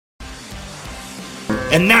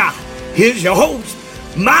And now, here's your host,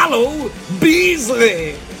 Milo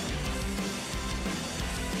Beasley.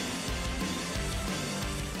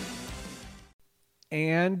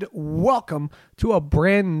 And welcome to a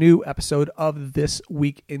brand new episode of This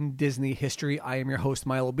Week in Disney History. I am your host,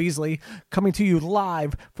 Milo Beasley, coming to you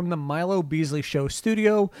live from the Milo Beasley Show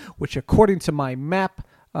studio, which according to my map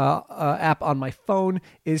app on my phone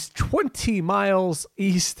is 20 miles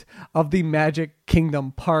east of the Magic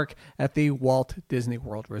Kingdom Park at the Walt Disney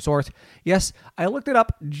World Resort. Yes, I looked it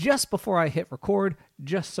up just before I hit record,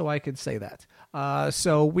 just so I could say that.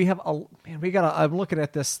 So we have I'm looking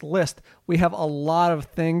at this list. We have a lot of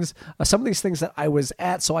things, some of these things that I was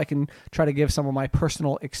at, so I can try to give some of my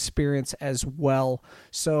personal experience as well.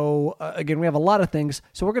 So again, we have a lot of things.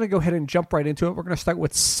 So we're going to go ahead and jump right into it. We're going to start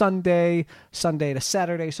with Sunday to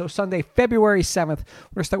Saturday. So Sunday, February 7th,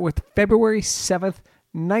 we're going to start with February 7th,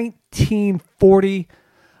 1940,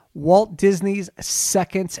 Walt Disney's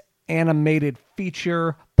second animated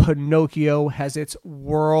feature, Pinocchio, has its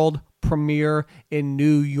world premiere in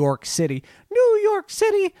New York City. New York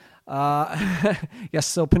City! Yes,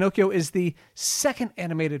 so Pinocchio is the second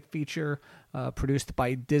animated feature produced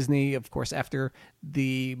by Disney, of course, after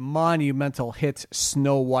the monumental hit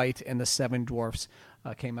Snow White and the Seven Dwarfs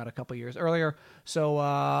came out a couple years earlier. So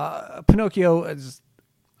Pinocchio is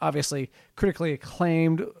obviously critically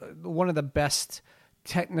acclaimed, one of the best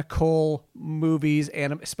technical movies,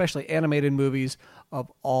 and especially animated movies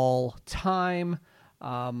of all time.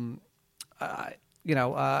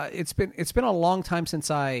 It's been a long time since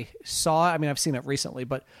I saw it. I mean, I've seen it recently,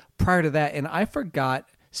 but prior to that, and I forgot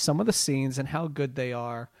some of the scenes and how good they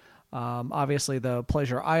are. Obviously, the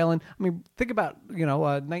Pleasure Island. I mean, think about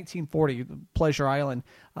 1940 Pleasure Island.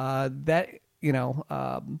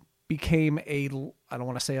 Became I don't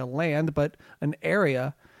want to say a land, but an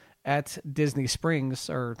area at Disney Springs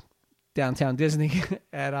or downtown Disney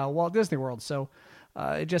at Walt Disney World. So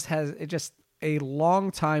it just a long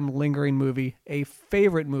time lingering movie, a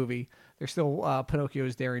favorite movie. There's still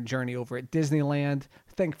Pinocchio's Daring Journey over at Disneyland.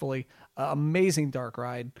 Thankfully, amazing dark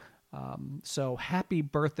ride. So happy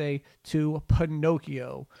birthday to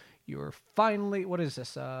Pinocchio. You're finally, what is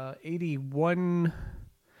this? 81,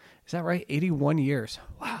 is that right? 81 years.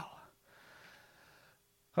 Wow.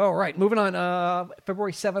 All right, moving on.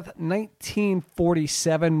 February 7th,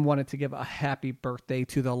 1947. Wanted to give a happy birthday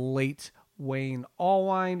to the late Wayne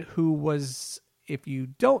Allwine, who was, if you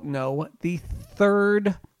don't know, the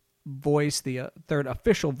third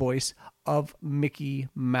official voice of Mickey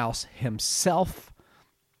Mouse himself.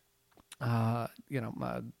 There's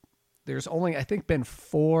only, I think, been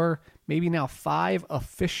 4, maybe now 5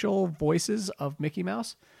 official voices of Mickey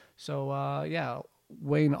Mouse. So,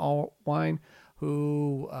 Wayne Allwine,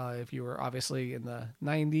 who, if you were obviously in the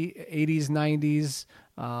 80s, 90s,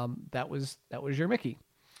 that was your Mickey.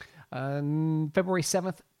 February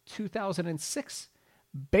 7th, 2006,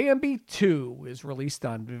 Bambi 2 is released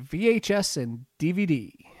on VHS and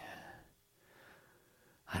DVD.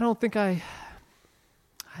 I don't think I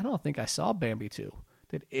saw Bambi 2.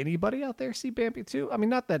 Did anybody out there see Bambi 2? I mean,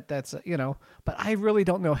 not that that's, but I really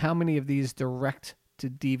don't know how many of these direct to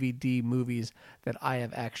DVD movies that I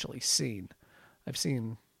have actually seen. I've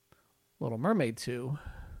seen Little Mermaid 2.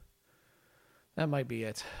 That might be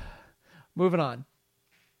it. Moving on.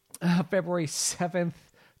 February 7th,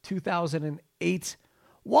 2008,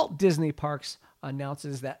 Walt Disney Parks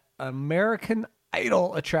announces that American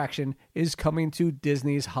Idol attraction is coming to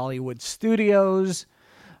Disney's Hollywood Studios.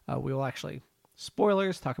 We will actually,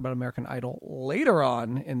 spoilers, talk about American Idol later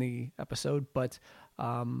on in the episode, but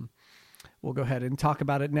we'll go ahead and talk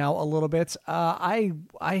about it now a little bit. I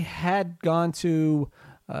had gone to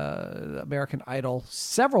American Idol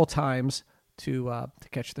several times to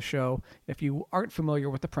catch the show. If you aren't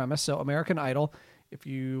familiar with the premise, so American Idol, if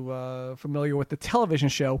you familiar with the television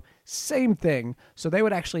show, same thing. So they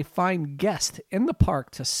would actually find guests in the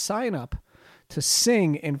park to sign up to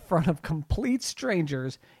sing in front of complete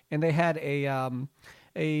strangers, and they had a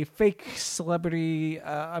fake celebrity.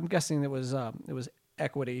 I'm guessing it was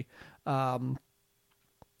Equity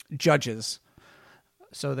judges.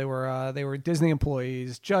 So they were Disney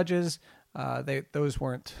employees, judges. Those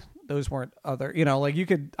weren't other,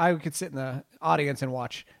 I could sit in the audience and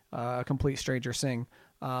watch a complete stranger sing.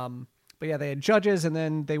 But yeah, they had judges, and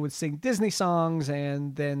then they would sing Disney songs,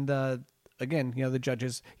 and then the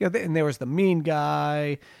judges, and there was the mean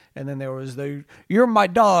guy, and then there was the "You're my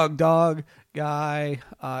dog guy,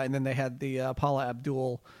 and then they had the Paula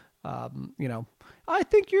Abdul, I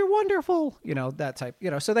think you're wonderful, that type,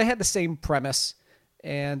 so they had the same premise,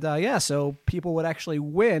 and so people would actually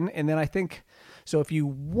win, and then I think, so if you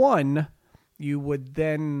won, you would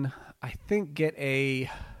then, I think, get I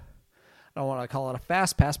don't want to call it a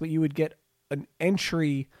fast pass, but you would get an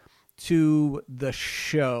entry to the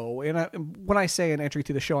show. And when I say an entry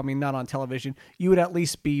to the show, I mean not on television. You would at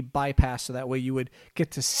least be bypassed, so that way you would get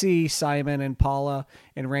to see Simon and Paula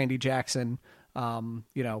and Randy Jackson,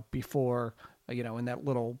 before, in that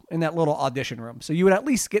little audition room. So you would at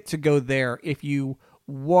least get to go there if you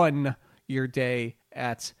won your day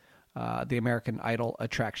at the American Idol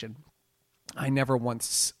attraction. I never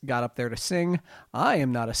once got up there to sing. I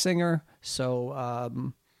am not a singer,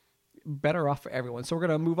 so better off for everyone. So we're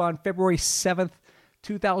going to move on. February 7th,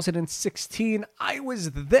 2016. I was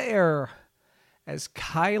there as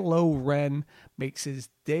Kylo Ren makes his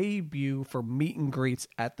debut for meet and greets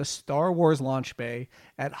at the Star Wars launch bay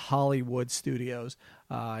at Hollywood Studios.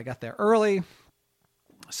 I got there early,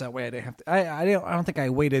 so that way I didn't have to. I don't think I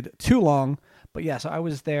waited too long, but yeah. So I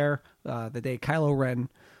was there the day Kylo Ren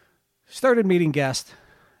started meeting guests.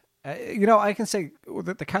 I can say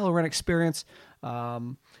that the Kylo Ren experience,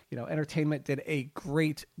 Entertainment did a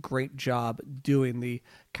great job doing the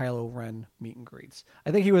Kylo Ren meet and greets.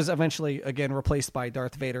 I think he was eventually, again, replaced by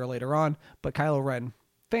Darth Vader later on, but Kylo Ren,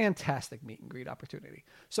 fantastic meet and greet opportunity.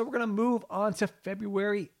 So we're going to move on to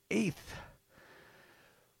February 8th.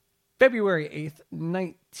 February 8th,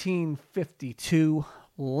 1952,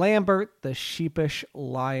 Lambert the Sheepish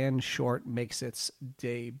Lion short makes its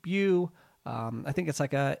debut. I think it's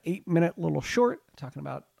like a 8-minute little short talking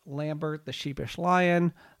about Lambert the Sheepish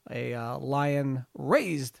Lion, a lion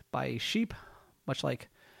raised by sheep, much like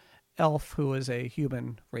Elf, who is a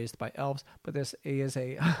human raised by elves, but this is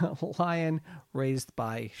a lion raised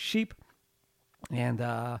by sheep and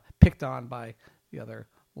picked on by the other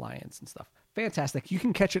lions and stuff. Fantastic. You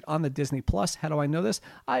can catch it on the Disney Plus. How do I know this?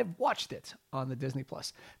 I've watched it on the Disney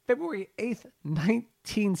Plus. February 8th,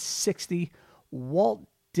 1960, Walt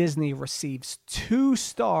Disney receives 2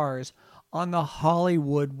 stars on the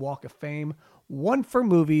Hollywood Walk of Fame, 1 for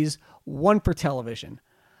movies, 1 for television.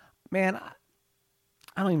 Man,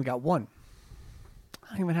 I don't even got 1. I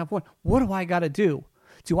don't even have 1. What do I got to do?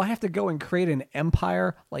 Do I have to go and create an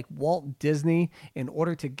empire like Walt Disney in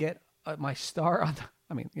order to get my star on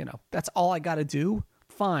that's all I got to do?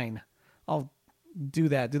 Fine. I'll do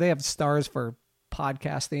that. Do they have stars for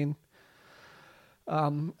podcasting?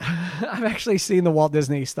 I've actually seen the Walt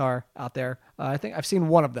Disney star out there. I think I've seen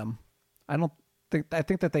one of them. I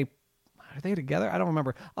think that are they together? I don't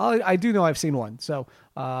remember. I do know I've seen one. So,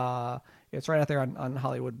 it's right out there on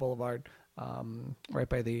Hollywood Boulevard, right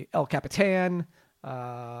by the El Capitan,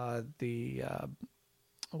 the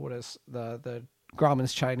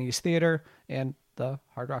Grauman's Chinese Theater, and the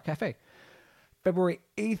Hard Rock Cafe. February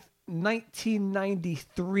 8th,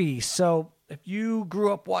 1993. So if you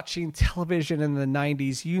grew up watching television in the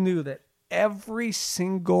 90s, you knew that every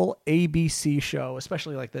single ABC show,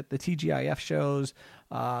 especially like the TGIF shows,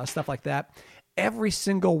 stuff like that, every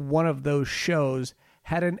single one of those shows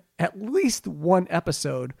had at least one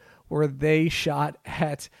episode where they shot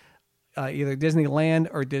at either Disneyland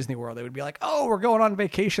or Disney World. They would be like, oh, we're going on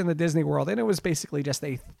vacation to Disney World. And it was basically just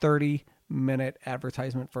a 30-minute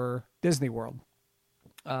advertisement for Disney World.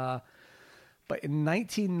 But in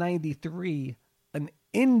 1993, an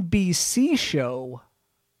NBC show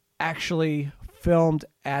actually filmed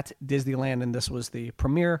at Disneyland, and this was the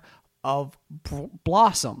premiere of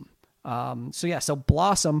Blossom. So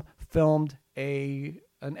Blossom filmed an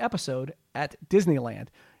episode at Disneyland.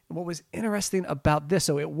 And what was interesting about this,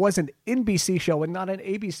 so it was an NBC show and not an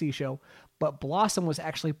ABC show, but Blossom was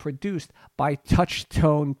actually produced by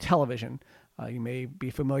Touchstone Television. You may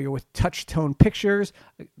be familiar with Touchstone Pictures.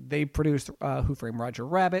 They produced Who Framed Roger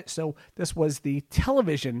Rabbit. So this was the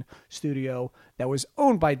television studio that was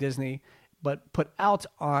owned by Disney, but put out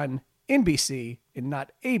on NBC and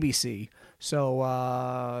not ABC. So,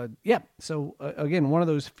 again, one of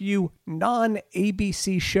those few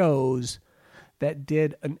non-ABC shows that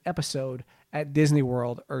did an episode at Disney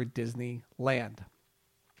World or Disneyland.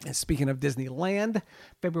 And speaking of Disneyland,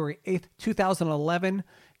 February 8th, 2011,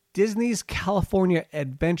 Disney's California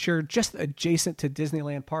Adventure, just adjacent to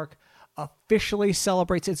Disneyland Park, officially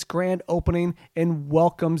celebrates its grand opening and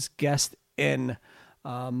welcomes guests in.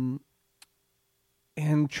 And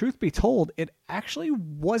truth be told, it actually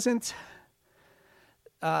wasn't.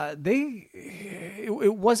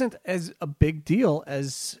 It wasn't as a big deal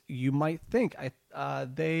as you might think.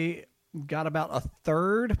 They got about a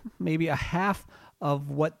third, maybe a half of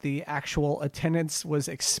what the actual attendance was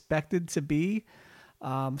expected to be.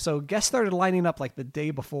 So guests started lining up like the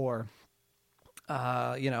day before,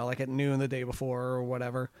 like at noon the day before or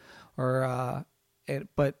whatever, they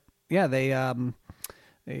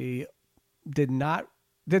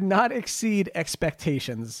did not exceed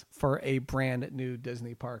expectations for a brand new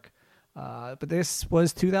Disney park. But this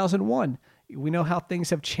was 2001. We know how things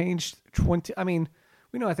have changed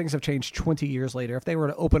we know how things have changed 20 years later. If they were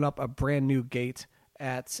to open up a brand new gate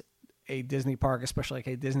at a Disney park, especially like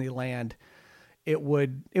a Disneyland, it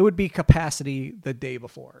would be capacity the day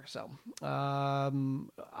before. So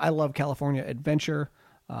I love California Adventure.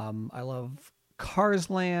 I love Cars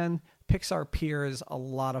Land. Pixar Pier is a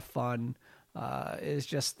lot of fun. It's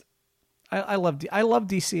just I love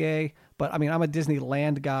DCA, but I mean I'm a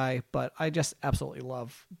Disneyland guy, but I just absolutely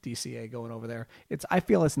love DCA going over there. I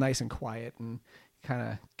feel it's nice and quiet and kind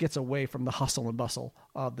of gets away from the hustle and bustle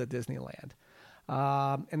of the Disneyland.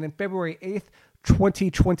 And then February 8th,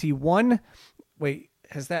 2021. Wait,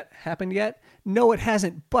 has that happened yet? No, it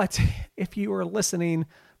hasn't. But if you were listening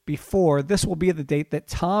before, this will be the date that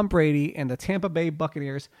Tom Brady and the Tampa Bay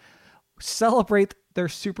Buccaneers celebrate their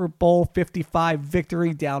Super Bowl 55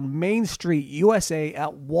 victory down Main Street, USA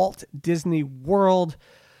at Walt Disney World.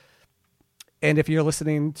 And if you're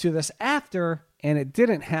listening to this after and it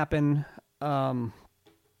didn't happen,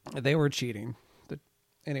 they were cheating.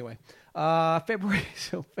 Anyway, February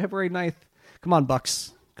 9th. Come on,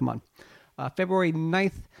 Bucks. Come on. February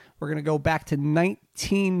 9th, we're going to go back to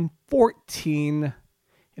 1914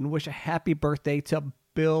 and wish a happy birthday to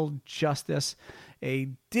Bill Justice, a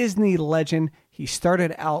Disney legend. He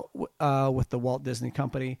started out with the Walt Disney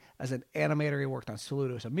Company as an animator. He worked on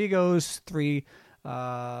Saludos Amigos, the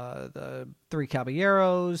Three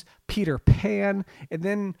Caballeros, Peter Pan, and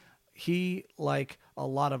then he, like a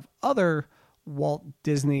lot of other Walt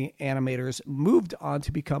Disney animators, moved on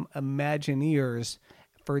to become Imagineers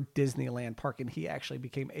for Disneyland Park, and he actually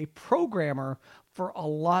became a programmer for a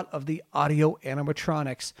lot of the audio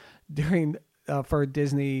animatronics for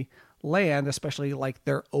Disneyland, especially like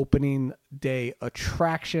their opening day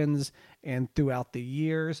attractions and throughout the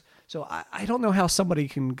years. So I don't know how somebody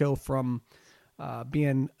can go from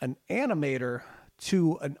being an animator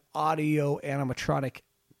to an audio animatronic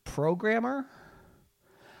programmer.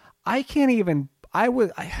 I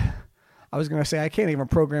was going to say I can't even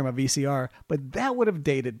program a VCR, but that would have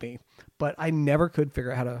dated me. But I never could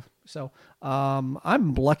figure out how to. So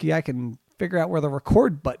I'm lucky I can figure out where the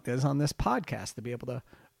record button is on this podcast to be able to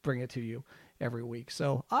bring it to you every week.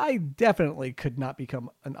 So I definitely could not become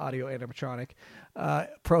an audio animatronic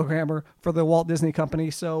programmer for the Walt Disney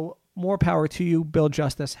Company. So more power to you, Bill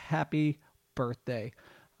Justice. Happy birthday.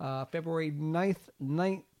 February 9th,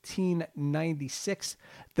 1996,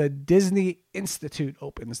 the Disney Institute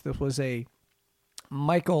opens. This was a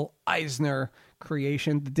Michael Eisner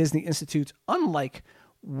creation. The Disney Institute, unlike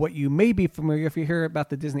what you may be familiar if you hear about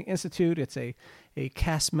the Disney Institute, it's a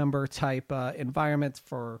cast member type environment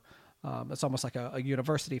for, it's almost like a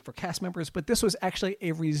university for cast members, but this was actually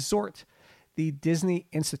a resort, the Disney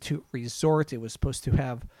Institute Resort. It was supposed to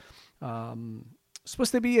have,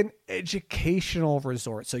 supposed to be an educational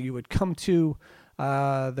resort. So you would come to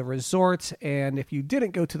the resort, and if you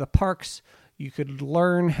didn't go to the parks, you could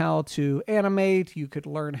learn how to animate, you could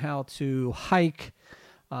learn how to hike,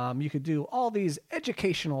 you could do all these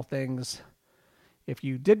educational things if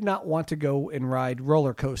you did not want to go and ride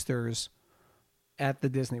roller coasters at the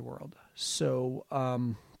Disney World. So I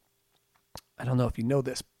don't know if you know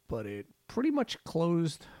this, but it pretty much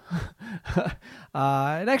closed. It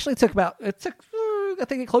actually took I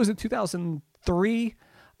think it closed in 2003.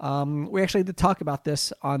 We actually did talk about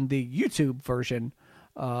this on the YouTube version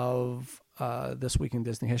of This Week in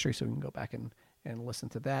Disney History, so we can go back and listen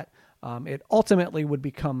to that. It ultimately would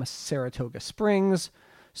become Saratoga Springs.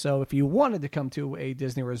 So if you wanted to come to a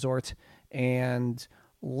Disney resort and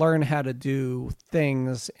learn how to do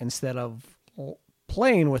things instead of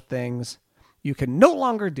playing with things, you can no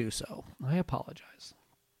longer do so. I apologize.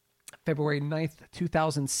 February 9th,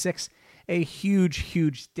 2006, a huge,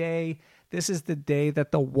 huge day. This is the day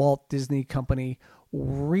that the Walt Disney Company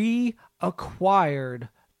reacquired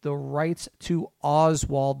the rights to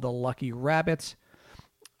Oswald the Lucky Rabbit.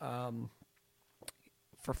 For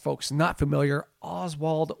folks not familiar,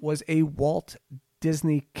 Oswald was a Walt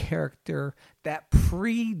Disney character that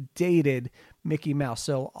predated Mickey Mouse.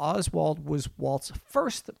 So Oswald was Walt's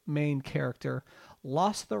first main character,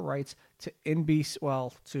 lost the rights to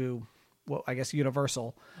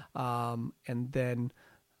Universal, and then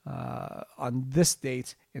on this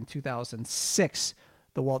date in 2006,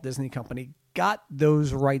 the Walt Disney Company got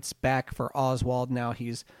those rights back for Oswald. Now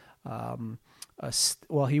he's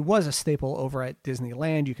he was a staple over at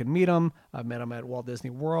Disneyland. You can meet him. I met him at Walt Disney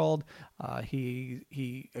World.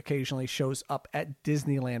 He occasionally shows up at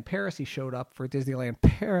Disneyland Paris. He showed up for Disneyland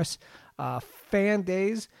Paris fan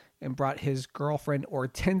days and brought his girlfriend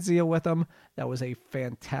Hortensia with him. That was a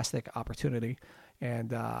fantastic opportunity,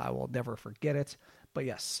 and I will never forget it. But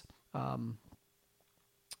yes,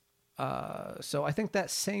 so I think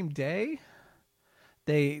that same day,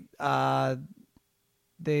 they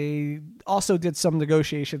also did some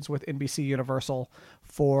negotiations with NBC Universal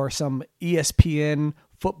for some ESPN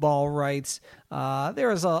football rights. There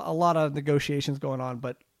was a lot of negotiations going on,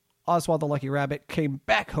 but Oswald the Lucky Rabbit came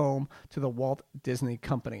back home to the Walt Disney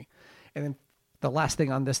Company. And then the last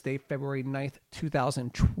thing on this date, February 9th,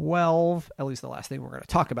 2012, at least the last thing we're going to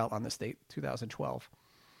talk about on this date, 2012,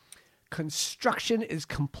 construction is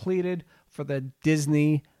completed for the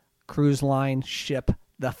Disney Cruise Line ship,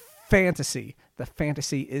 the Fantasy. The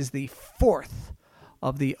Fantasy is the fourth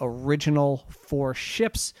of the original 4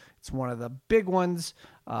 ships. It's one of the big ones.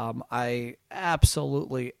 I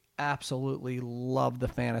absolutely love the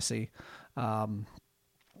Fantasy. I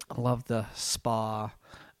love the spa,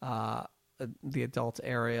 the adult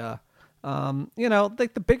area.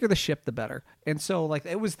 Like the bigger the ship, the better. And so like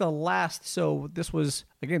it was the last. So this was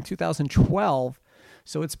again 2012.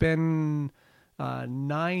 So it's been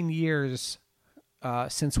 9 years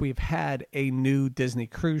since we've had a new Disney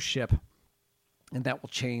cruise ship, and that will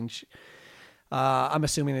change. I'm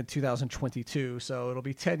assuming in 2022. So it'll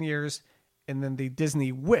be 10 years. And then the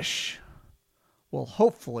Disney Wish will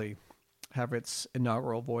hopefully have its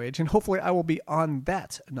inaugural voyage. And hopefully I will be on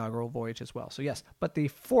that inaugural voyage as well. So yes, but the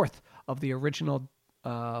fourth of the original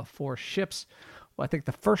 4 ships. Well, I think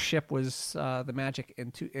the first ship was the Magic in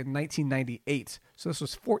 1998. So this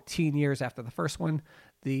was 14 years after the first one.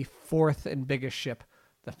 The fourth and biggest ship,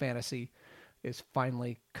 the Fantasy, is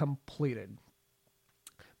finally completed.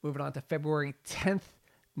 Moving on to February 10th,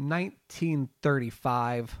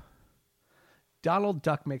 1935. Donald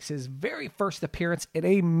Duck makes his very first appearance in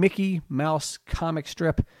a Mickey Mouse comic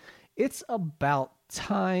strip. It's About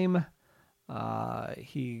Time.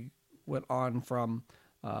 He went on from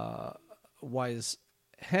Wise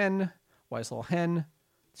Little Hen,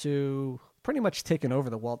 to pretty much taking over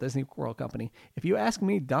the Walt Disney World Company. If you ask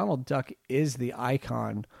me, Donald Duck is the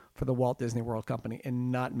icon for the Walt Disney World Company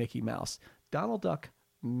and not Mickey Mouse. Donald Duck,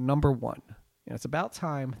 number 1. And it's about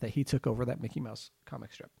time that he took over that Mickey Mouse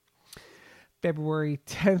comic strip. February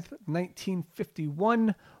 10th,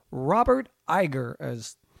 1951, Robert Iger,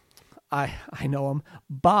 as I know him,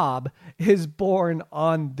 Bob, is born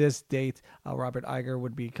on this date. Robert Iger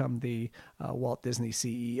would become the Walt Disney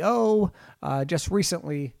CEO. Just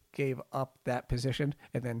recently gave up that position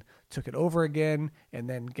and then took it over again and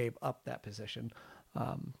then gave up that position,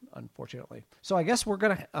 unfortunately. So I guess we're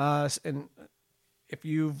going to, and if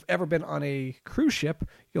you've ever been on a cruise ship,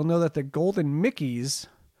 you'll know that the Golden Mickeys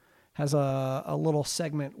has a little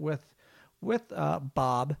segment with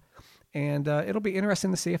Bob, and it'll be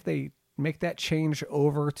interesting to see if they make that change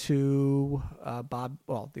over to Bob,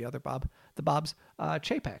 well, the other Bob, the Bob's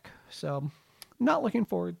Chapek. So not looking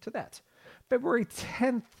forward to that. February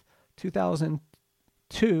 10th,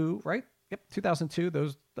 2002, right? Yep,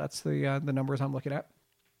 2002. That's the numbers I'm looking at.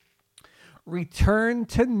 Return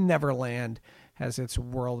to Neverland has its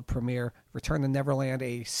world premiere. Return to Neverland,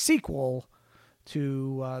 a sequel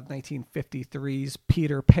to 1953's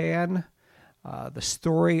Peter Pan. The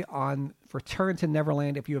story on Return to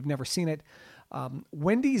Neverland, if you have never seen it,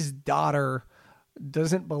 Wendy's daughter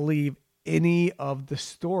doesn't believe any of the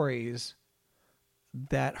stories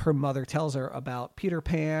that her mother tells her about Peter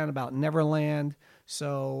Pan, about Neverland.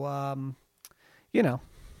 So,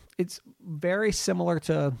 it's very similar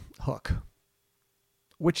to Hook,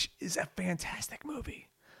 which is a fantastic movie.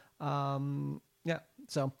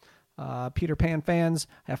 Peter Pan fans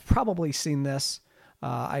have probably seen this.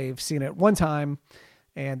 I've seen it one time,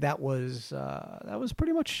 and that was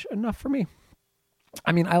pretty much enough for me.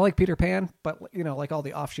 I mean, I like Peter Pan, but like all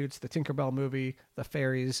the offshoots, the Tinkerbell movie, the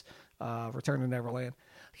fairies, Return to Neverland,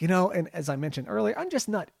 and as I mentioned earlier, I'm just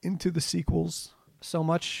not into the sequels so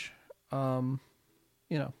much. Where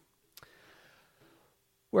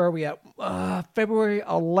are we at? February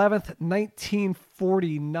 11th,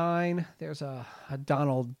 1949. There's a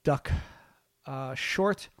Donald Duck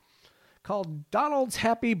short called Donald's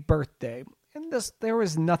Happy Birthday. And there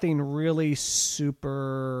was nothing really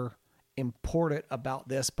super important about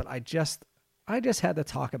this, but I just had to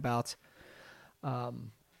talk about. By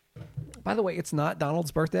the way, it's not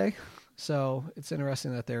Donald's birthday, so it's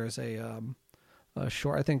interesting that there is a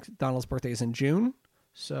short. I think Donald's birthday is in June.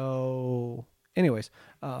 So, anyways,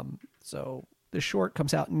 so the short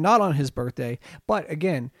comes out not on his birthday, but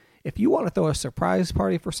again, if you want to throw a surprise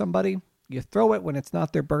party for somebody, you throw it when it's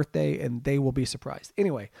not their birthday, and they will be surprised.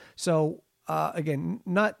 Anyway, so again,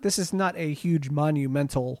 this is not a huge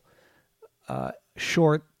monumental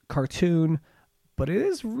short cartoon, but it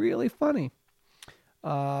is really funny.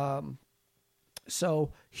 So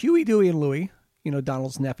Huey, Dewey, and Louie,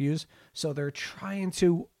 Donald's nephews. So they're trying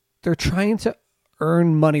to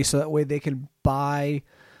earn money so that way they can buy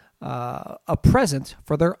a present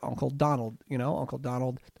for their Uncle Donald. Uncle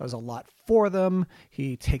Donald does a lot for them.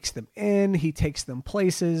 He takes them in, he takes them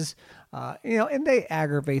places, and they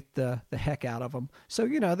aggravate the heck out of them. So,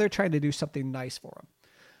 they're trying to do something nice for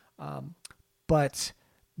him. But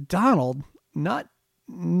Donald, not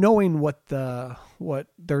knowing what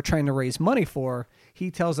they're trying to raise money for,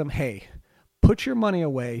 he tells them, hey, put your money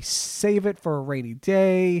away, save it for a rainy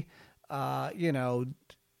day,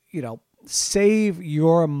 save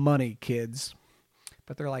your money, kids.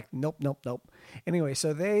 But they're like, nope. Anyway,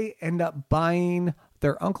 so they end up buying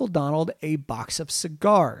their Uncle Donald a box of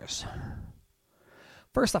cigars.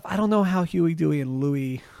 First off, I don't know how Huey, Dewey, and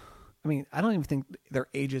Louie, I don't even think their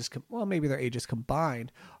ages, maybe their ages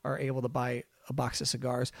combined are able to buy a box of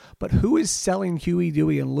cigars. But who is selling Huey,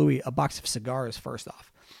 Dewey, and Louie a box of cigars, first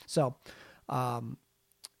off? So,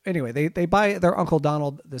 anyway, they buy their Uncle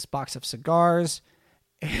Donald this box of cigars.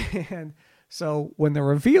 And so when the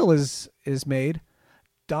reveal is made,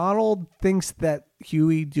 Donald thinks that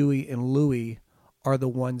Huey, Dewey, and Louie are the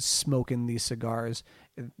ones smoking these cigars.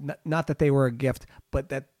 Not that they were a gift, but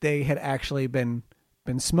that they had actually been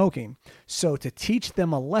smoking. So to teach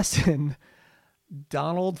them a lesson,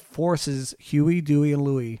 Donald forces Huey, Dewey, and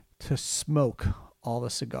Louie to smoke all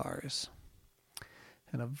the cigars.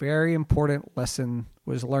 And a very important lesson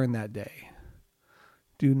was learned that day.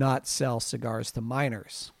 Do not sell cigars to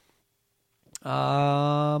minors.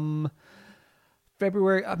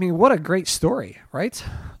 February, what a great story, right?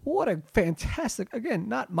 What a fantastic, again,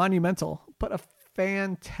 not monumental, but a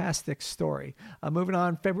fantastic story. Moving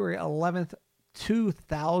on, February 11th,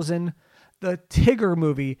 2000, the Tigger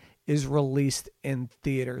movie is released in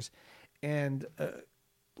theaters. And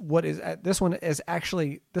this one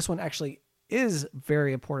actually is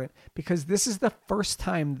very important because this is the first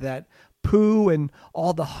time that Pooh and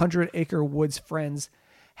all the 100 Acre Woods friends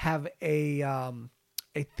have a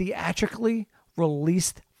theatrically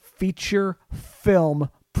released feature film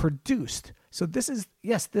produced. So this is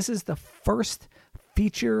the first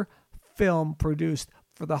feature film produced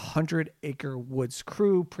for the 100 Acre Woods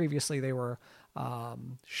crew. Previously, they were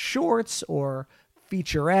shorts or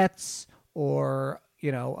featurettes or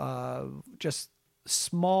just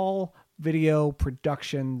small video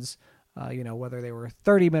productions. Whether they were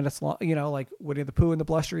 30 minutes long, like Winnie the Pooh and the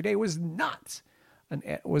Blustery Day was not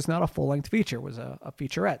a full-length feature, it was a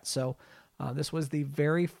featurette. So this was the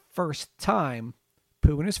very first time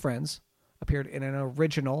Pooh and his friends appeared in an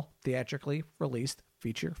original theatrically released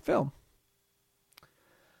feature film.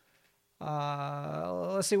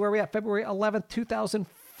 Let's see where we at. February 11th,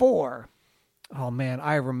 2004. Oh man,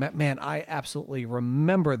 I absolutely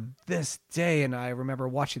remember this day, and I remember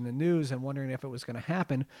watching the news and wondering if it was going to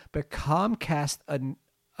happen. But Comcast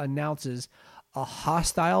announces a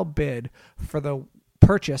hostile bid for the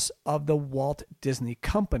purchase of the Walt Disney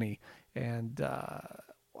Company, and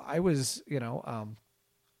I was,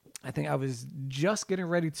 I think I was just getting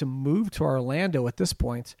ready to move to Orlando at this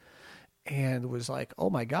point, and was like, oh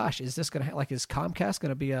my gosh, is this going to is Comcast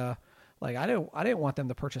going to be a I didn't want them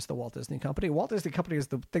to purchase the Walt Disney Company. Walt Disney Company is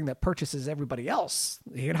the thing that purchases everybody else.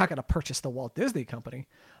 You're not going to purchase the Walt Disney Company.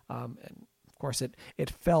 And of course, it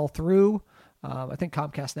fell through. I think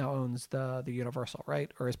Comcast now owns the Universal,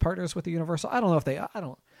 right? Or is partners with the Universal. I don't know if I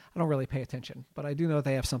don't really pay attention, but I do know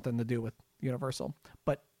they have something to do with Universal,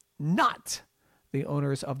 but not the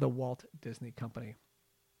owners of the Walt Disney Company.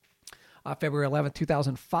 February 11th,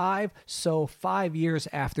 2005. So 5 years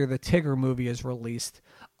after the Tigger movie is released,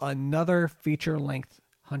 another feature-length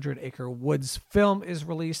 100 Acre Woods film is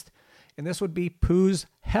released. And this would be Pooh's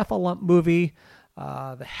Heffalump movie.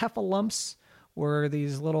 The Heffalumps were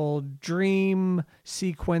these little dream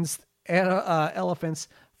sequenced elephants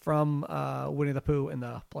from Winnie the Pooh and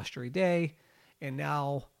the Blustery Day. And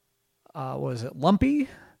now, was it Lumpy?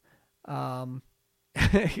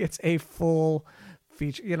 It's a full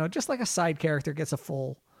feature, just like a side character gets a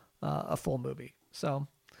full movie. So,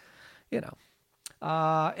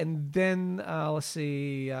 and then let's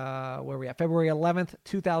see where we at. February 11th,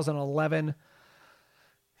 2011.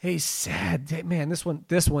 Hey, sad day, man. This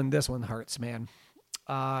one hurts, man.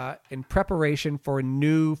 In preparation for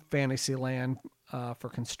new Fantasyland for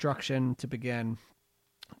construction to begin,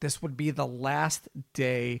 this would be the last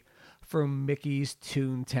day for Mickey's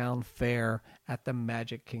Toontown Fair at the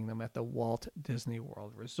Magic Kingdom at the Walt Disney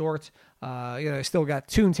World Resort. I still got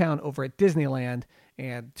Toontown over at Disneyland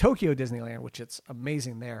and Tokyo Disneyland, which it's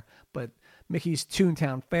amazing there. But Mickey's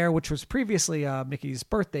Toontown Fair, which was previously Mickey's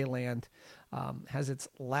Birthday Land, has its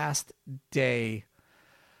last day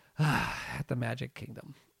at the Magic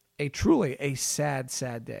Kingdom. Truly a sad,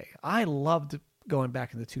 sad day. I loved going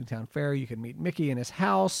back to the Toontown Fair. You could meet Mickey in his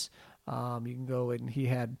house. You can go and he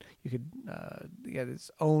had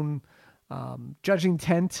his own judging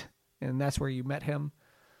tent, and that's where you met him.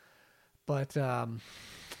 But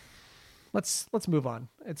let's move on.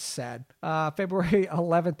 It's sad. February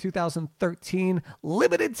 11th, 2013,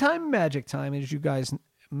 limited time Magic Time, as you guys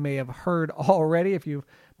may have heard already if you've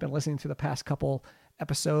been listening to the past couple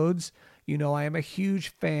episodes. You know I am a huge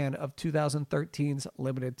fan of 2013's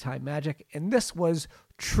limited time Magic, and this was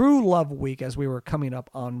True Love Week as we were coming up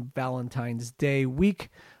on Valentine's Day week.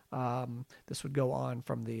 This would go on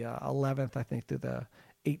from the 11th, I think, to the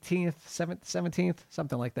 18th, 17th,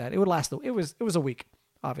 something like that. It would last. It was a week,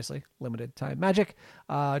 obviously. Limited time Magic.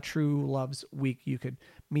 True Love's Week. You could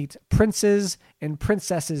meet princes and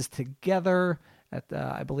princesses together at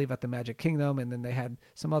I believe at the Magic Kingdom, and then they had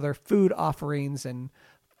some other food offerings and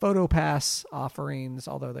photo pass offerings,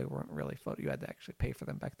 although they weren't really photo. You had to actually pay for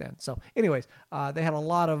them back then. So anyways, they had a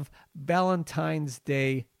lot of Valentine's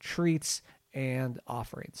Day treats and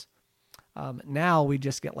offerings. Now we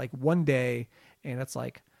just get like one day, and it's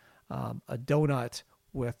like a donut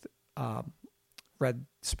with red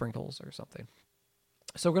sprinkles or something.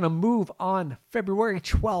 So we're going to move on February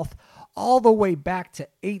 12th all the way back to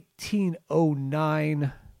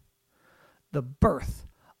 1809, the birth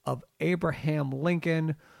of Abraham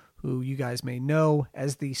Lincoln, who you guys may know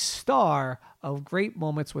as the star of Great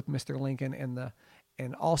Moments with Mr. Lincoln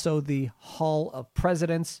and also the Hall of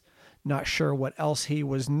Presidents. Not sure what else he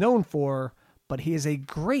was known for, but he is a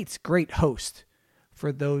great, great host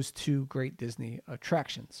for those two great Disney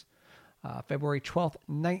attractions. February 12th,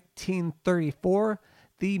 1934,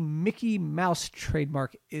 the Mickey Mouse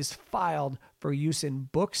trademark is filed for use in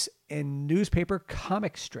books and newspaper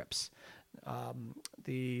comic strips.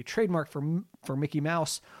 The trademark for Mickey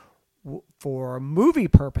Mouse for movie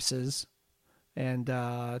purposes and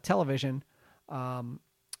television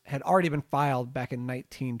had already been filed back in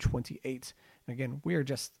 1928. And again, we are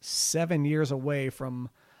just 7 years away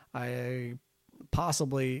from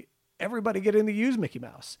possibly everybody getting to use Mickey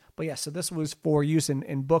Mouse. But yeah, so this was for use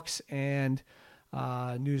in books and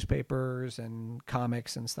newspapers and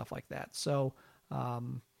comics and stuff like that. So a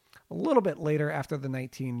little bit later after the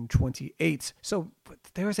 1928. So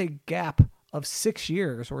there's a gap of 6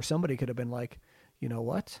 years where somebody could have been like, you know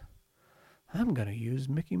what? I'm going to use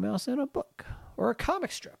Mickey Mouse in a book or a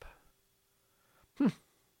comic strip.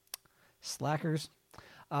 Slackers.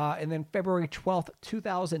 And then February 12th,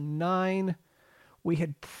 2009, we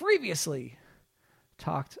had previously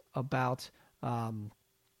talked about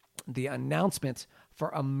the announcement for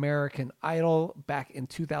American Idol back in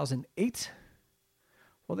 2008.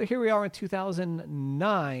 Well, here we are in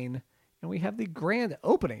 2009, and we have the grand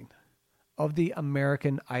opening of the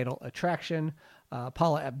American Idol attraction.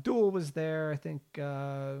 Paula Abdul was there. I think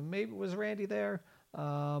maybe was Randy there.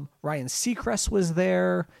 Ryan Seacrest was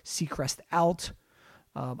there. Seacrest out.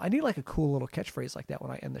 I need like a cool little catchphrase like that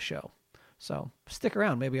when I end the show. So stick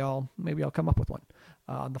around. Maybe I'll come up with one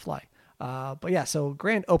on the fly. But yeah, so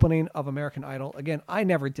grand opening of American Idol. Again, I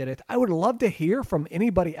never did it. I would love to hear from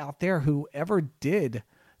anybody out there who ever did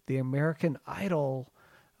the American Idol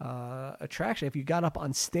attraction. If you got up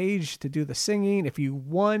on stage to do the singing, if you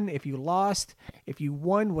won, if you lost, if you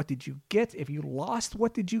won, what did you get? If you lost,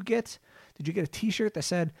 what did you get? Did you get a t-shirt that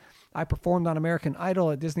said, I performed on American Idol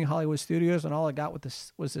at Disney Hollywood Studios and all I got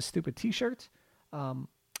was this stupid t-shirt?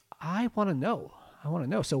 I want to know.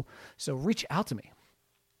 So reach out to me.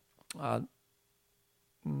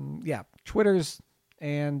 Twitters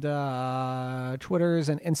and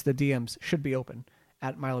Insta DMs should be open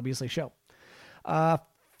at Milo Beasley Show.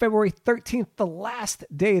 February 13th, the last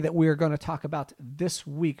day that we are going to talk about this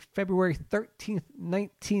week, February 13th,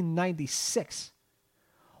 1996.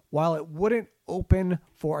 While it wouldn't open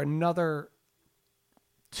for another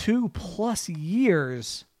 2+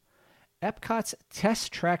 years, Epcot's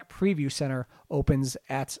Test Track Preview Center opens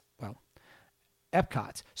at,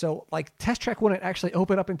 Epcot. So, Test Track wouldn't actually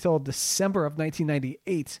open up until December of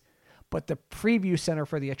 1998, but the Preview Center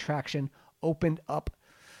for the attraction opened up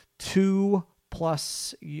 2+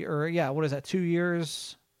 years. 2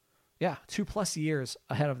 years? Yeah, 2+ years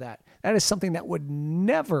ahead of that. That is something that would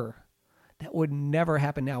never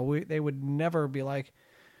happen now. They would never be like,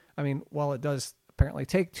 while it does apparently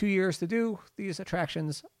take 2 years to do these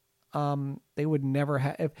attractions, they would never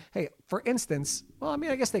have. Hey, for instance,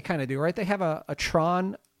 I guess they kind of do, right? They have a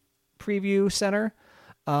Tron preview center,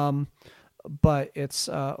 but it's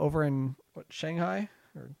over in Shanghai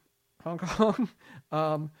or Hong Kong.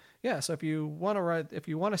 Yeah, so if you want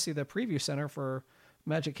to see the preview center for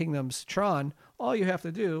Magic Kingdom's Tron, all you have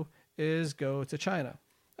to do is go to China.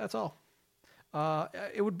 That's all.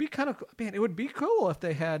 It would be it would be cool if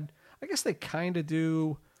they had, I guess they kind of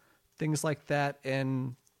do things like that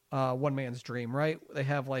in One Man's Dream, right?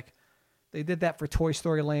 They did that for Toy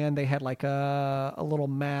Story Land. They had like a little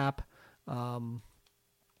map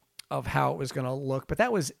of how it was going to look, but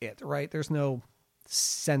that was it, right? There's no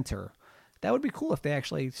center. That would be cool if they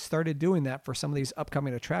actually started doing that for some of these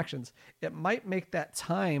upcoming attractions. It might make that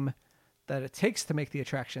time that it takes to make the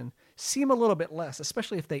attraction seem a little bit less,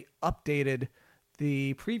 especially if they updated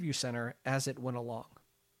the preview center as it went along.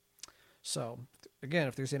 So, again,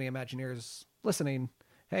 if there's any Imagineers listening,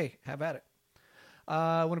 hey, have at it.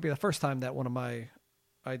 It wouldn't be the first time that one of my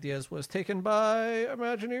ideas was taken by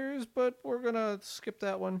Imagineers, but we're going to skip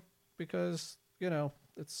that one because,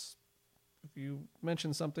 it's, if you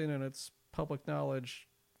mention something and it's public knowledge,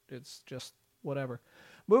 it's just whatever.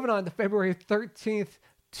 Moving on to February 13th,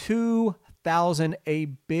 2000, a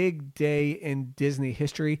big day in Disney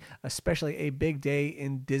history, especially a big day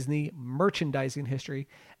in Disney merchandising history,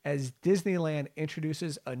 as Disneyland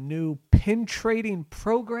introduces a new pin trading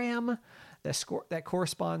program that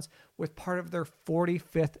corresponds with part of their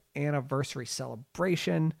 45th anniversary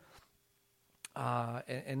celebration.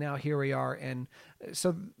 And now here we are. And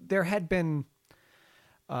so there had been,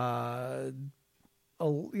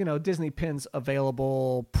 Disney pins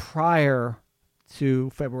available prior to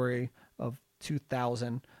February of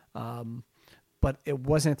 2000. But it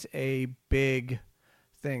wasn't a big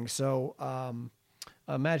thing. So,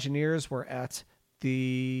 Imagineers were at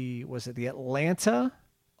the Atlanta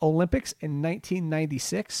Olympics in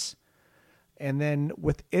 1996. And then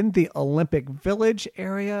within the Olympic Village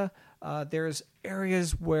area, there's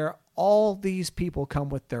areas where all these people come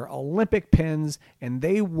with their Olympic pins and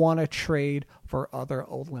they want to trade for other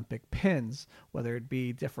Olympic pins, whether it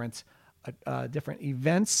be different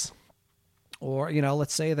events or,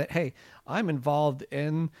 let's say that, hey, I'm involved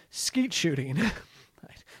in skeet shooting. I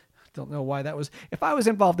don't know why that was. If I was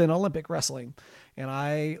involved in Olympic wrestling and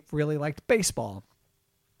I really liked baseball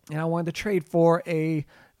and I wanted to trade for an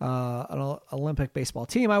Olympic baseball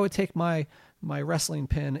team, I would take my wrestling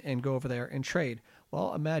pin and go over there and trade.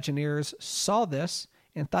 Well, Imagineers saw this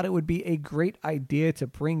and thought it would be a great idea to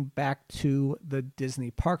bring back to the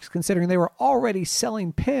Disney parks, considering they were already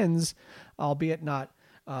selling pins, albeit not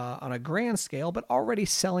on a grand scale, but already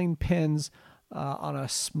selling pins on a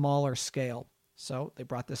smaller scale. So they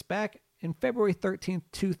brought this back in February 13th,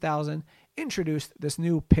 2000, introduced this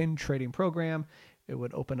new pin trading program. It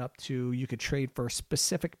would open up to, you could trade for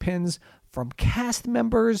specific pins from cast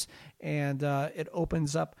members, and it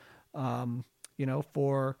opens up,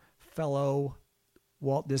 for fellow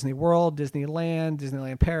Walt Disney World,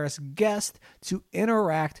 Disneyland Paris guests to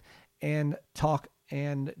interact and talk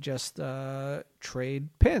and just trade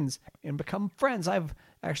pins and become friends. I've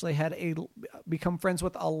actually become friends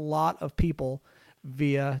with a lot of people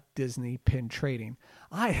via Disney pin trading.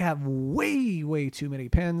 I have way, way too many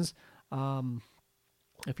pins.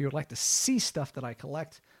 If you would like to see stuff that I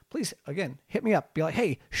collect, please, again, hit me up. Be like,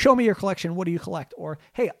 hey, show me your collection. What do you collect? Or,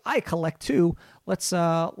 hey, I collect too. Let's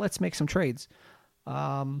make some trades.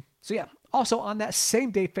 Also on that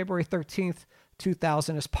same date, February 13th,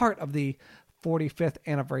 2000, as part of the 45th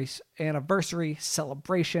anniversary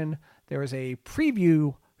celebration, there is a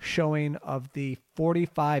preview showing of the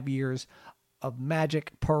 45 years of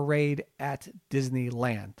Magic Parade at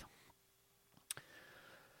Disneyland.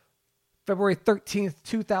 February 13th,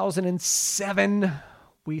 2007,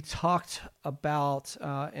 we talked about,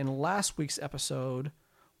 in last week's episode,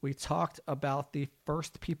 we talked about the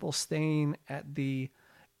first people staying at the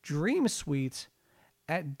Dream Suite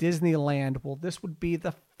at Disneyland. Well, this would be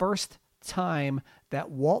the first time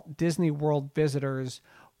that Walt Disney World visitors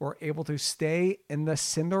were able to stay in the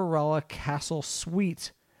Cinderella Castle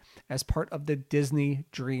Suite as part of the Disney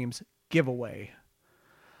Dreams giveaway.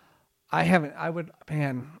 I would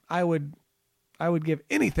give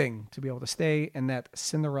anything to be able to stay in that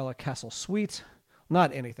Cinderella Castle Suite.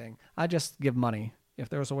 Not anything. I just give money. If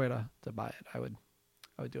there was a way to buy it, I would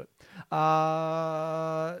do it.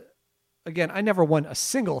 Again, I never won a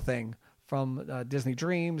single thing from Disney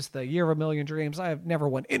Dreams, the Year of a Million Dreams. I have never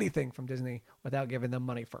won anything from Disney without giving them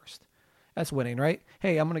money first. That's winning, right?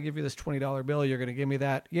 Hey, I'm going to give you this $20 bill. You're going to give me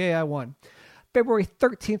that. Yeah, I won. February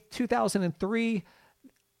 13th, 2003,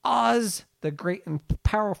 Oz, the Great and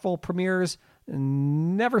Powerful premieres.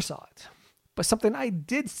 Never saw it. But something I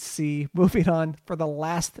did see, moving on for the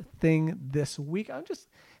last thing this week.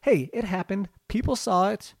 Hey, it happened. People saw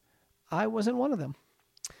it. I wasn't one of them.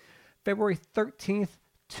 February 13th,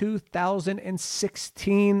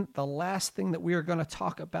 2016. The last thing that we are going to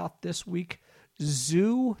talk about this week,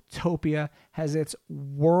 Zootopia has its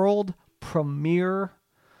world premiere.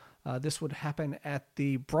 This would happen at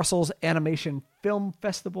the Brussels Animation Film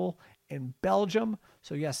Festival in Belgium.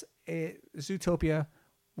 So yes, Zootopia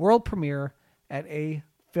world premiere at a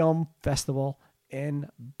film festival in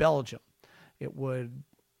Belgium. It would,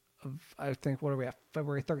 I think, what are we at?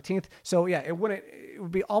 February 13th. So yeah, it would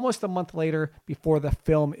be almost a month later before the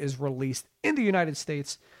film is released in the United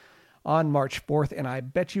States on March 4th. And I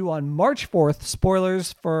bet you on March 4th,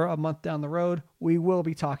 spoilers for a month down the road, we will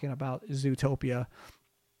be talking about Zootopia.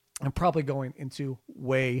 I'm probably going into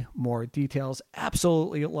way more details.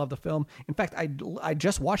 Absolutely love the film. In fact, I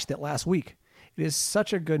just watched it last week. It is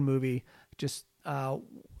such a good movie. Just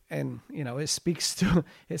and you know, it speaks to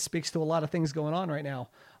a lot of things going on right now.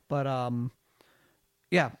 But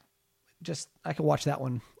yeah, just I could watch that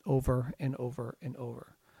one over and over and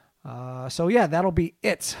over. So yeah, that'll be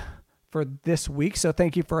it for this week. So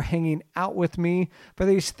thank you for hanging out with me for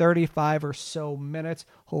these 35 or so minutes.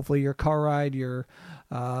 Hopefully your car ride, your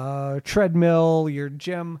treadmill, your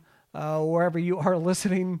gym, wherever you are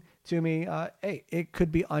listening to me, hey, it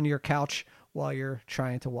could be on your couch while you're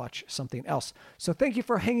trying to watch something else. So thank you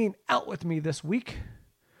for hanging out with me this week.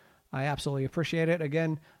 I absolutely appreciate it.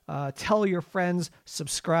 Again, tell your friends,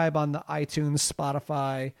 subscribe on the iTunes,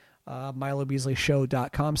 Spotify,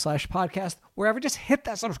 MiloBeasleyShow.com/podcast, wherever. Just hit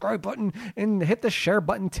that subscribe button and hit the share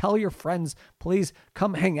button. Tell your friends, please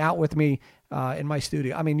come hang out with me in my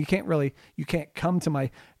studio. I mean, you can't come to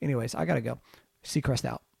anyways, I got to go. Seacrest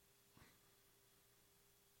out.